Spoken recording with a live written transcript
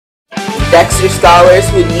Dexter Scholars,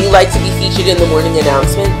 would you like to be featured in the morning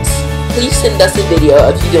announcements? Please send us a video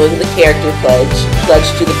of you doing the character pledge, pledge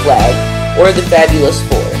to the flag, or the Fabulous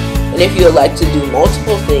Four. And if you would like to do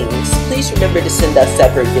multiple things, please remember to send us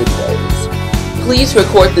separate videos. Please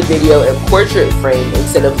record the video in portrait frame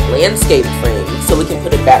instead of landscape frame so we can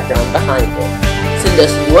put a background behind it. Send us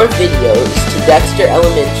your videos to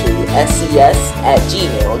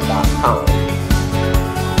dexterelementaryscs@gmail.com.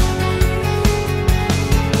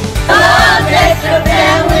 Hello, Dexter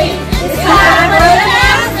family! It's time for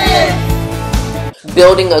announcements!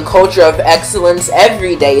 Building a culture of excellence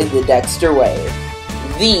every day is the Dexter way.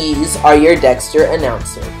 These are your Dexter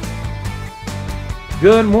announcements.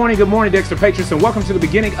 Good morning, Dexter patrons, and welcome to the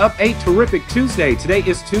beginning of a terrific Tuesday. Today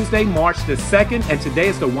is Tuesday, March the 2nd, and today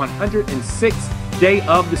is the 106th day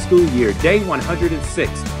of the school year, day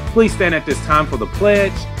 106. Please stand at this time for the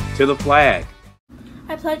pledge to the flag.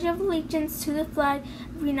 I pledge allegiance to the flag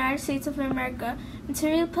of the United States of America and to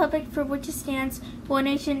the republic for which it stands, one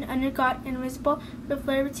nation, under God, indivisible, with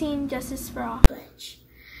liberty and justice for all. Pledge.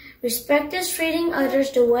 Respect is treating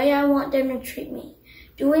others the way I want them to treat me.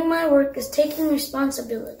 Doing my work is taking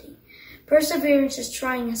responsibility. Perseverance is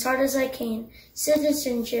trying as hard as I can.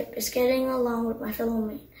 Citizenship is getting along with my fellow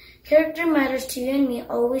man. Character matters to you and me,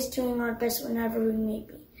 always doing our best whenever we may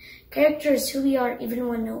be. Character is who we are even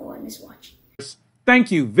when no one is watching.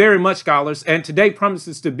 Thank you very much, scholars. And today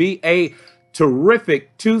promises to be a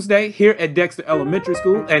terrific Tuesday here at Dexter Elementary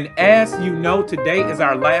School. And as you know, today is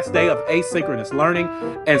our last day of asynchronous learning.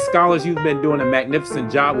 And scholars, you've been doing a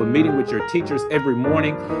magnificent job with meeting with your teachers every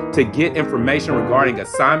morning to get information regarding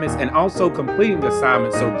assignments and also completing the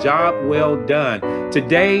assignments. So job well done.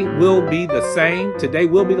 Today will be the same. Today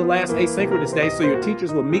will be the last asynchronous day. So your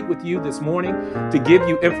teachers will meet with you this morning to give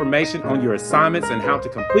you information on your assignments and how to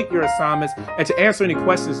complete your assignments and to answer any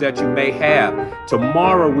questions that you may have.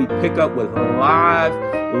 Tomorrow we pick up with live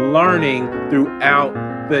learning throughout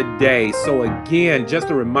the day. So again, just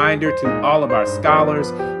a reminder to all of our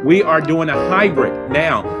scholars, we are doing a hybrid.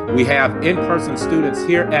 Now, we have in-person students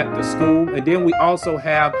here at the school, and then we also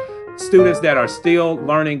have students that are still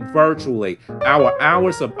learning virtually. Our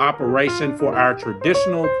hours of operation for our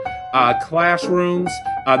traditional classrooms,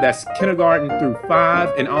 that's kindergarten through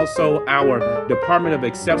 5, and also our Department of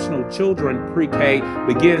Exceptional Children pre-K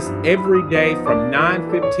begins every day from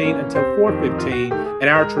 9:15 until 4:15, and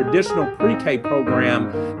our traditional pre-K program,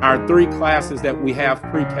 our 3 classes that we have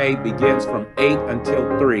pre-K begins from 8 until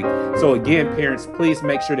 3. So again, parents, please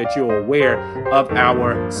make sure that you're aware of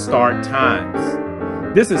our start times.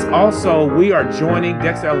 This is also, we are joining,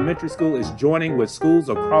 Dexter Elementary School is joining with schools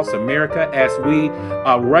across America as we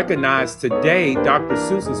recognize today Dr.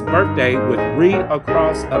 Seuss's birthday with Read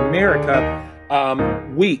Across America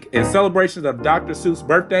week. In celebrations of Dr. Seuss's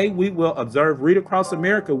birthday, we will observe Read Across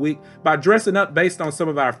America week by dressing up based on some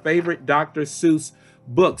of our favorite Dr. Seuss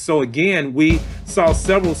books. So again, we saw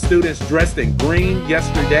several students dressed in green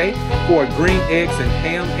yesterday for Green Eggs and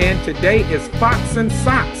Ham, and today is Fox and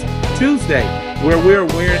Socks Tuesday, where we're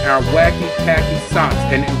wearing our wacky tacky socks.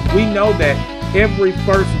 And we know that every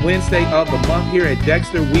first Wednesday of the month here at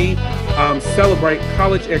Dexter, we celebrate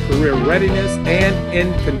college and career readiness. And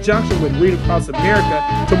in conjunction with Read Across America,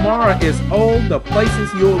 tomorrow is Oh, the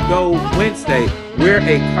Places You'll Go Wednesday. Wear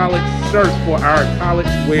a college shirt for our College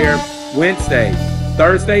Wear Wednesday.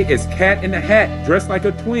 Thursday is Cat in the Hat, dressed like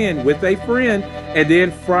a twin with a friend. And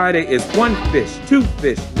then Friday is One Fish, Two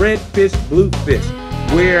Fish, Red Fish, Blue Fish.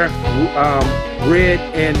 Wear red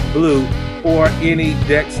and blue or any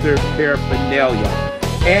Dexter paraphernalia.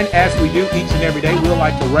 And as we do each and every day, we'd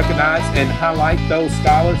like to recognize and highlight those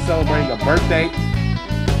scholars celebrating a birthday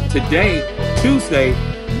today, Tuesday,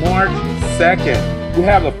 March 2nd. We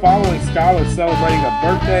have the following scholars celebrating a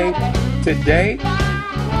birthday today.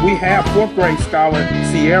 We have 4th grade scholar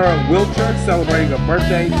Sierra Wilcher celebrating a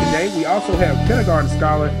birthday today. We also have kindergarten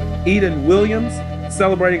scholar Eden Williams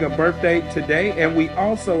celebrating a birthday today. And we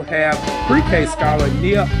also have pre-K scholar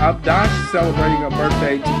Nia Abdash celebrating a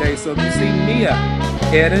birthday today. So if you see Nia,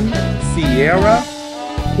 Eden, Sierra,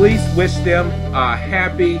 please wish them a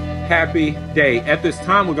happy, happy day. At this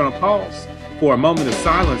time, we're going to pause for a moment of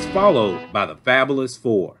silence, followed by the Fabulous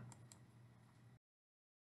Four.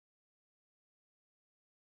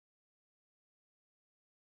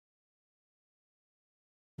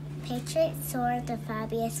 Patriots or the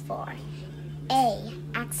Fabulous Four. A.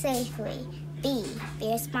 Act safely. B.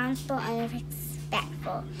 Be responsible and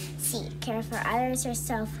respectful. C. Care for others,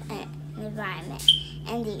 yourself, and the environment.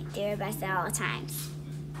 And D. Do your best at all times.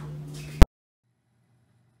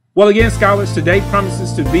 Well, again, scholars, today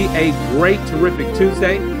promises to be a great, terrific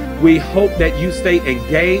Tuesday. We hope that you stay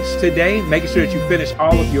engaged today, making sure that you finish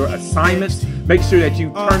all of your assignments. Make sure that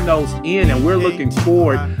you turn those in, and we're looking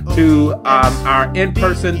forward to our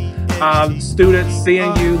in-person students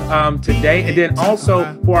seeing you today. And then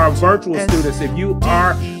also for our virtual students, if you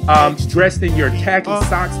are dressed in your tacky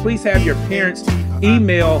socks, please have your parents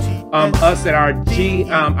email us at our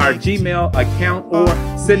Gmail account, or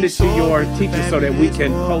send it to your teacher so that we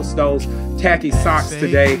can post those tacky socks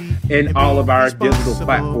today in all of our digital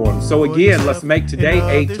platforms. So again, let's make today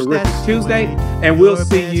a terrific Tuesday, and we'll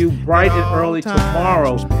see you bright and early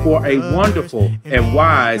tomorrow for a wonderful and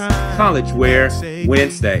wise College Wear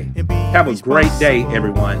Wednesday. Have a great day,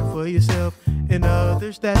 everyone. For yourself and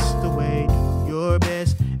others, that's the way. Do your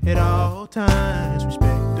best at all times.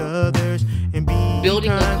 Respect others and be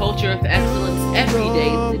Building a culture of excellence every day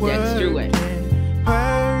the Dexter way.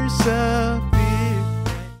 Persevere.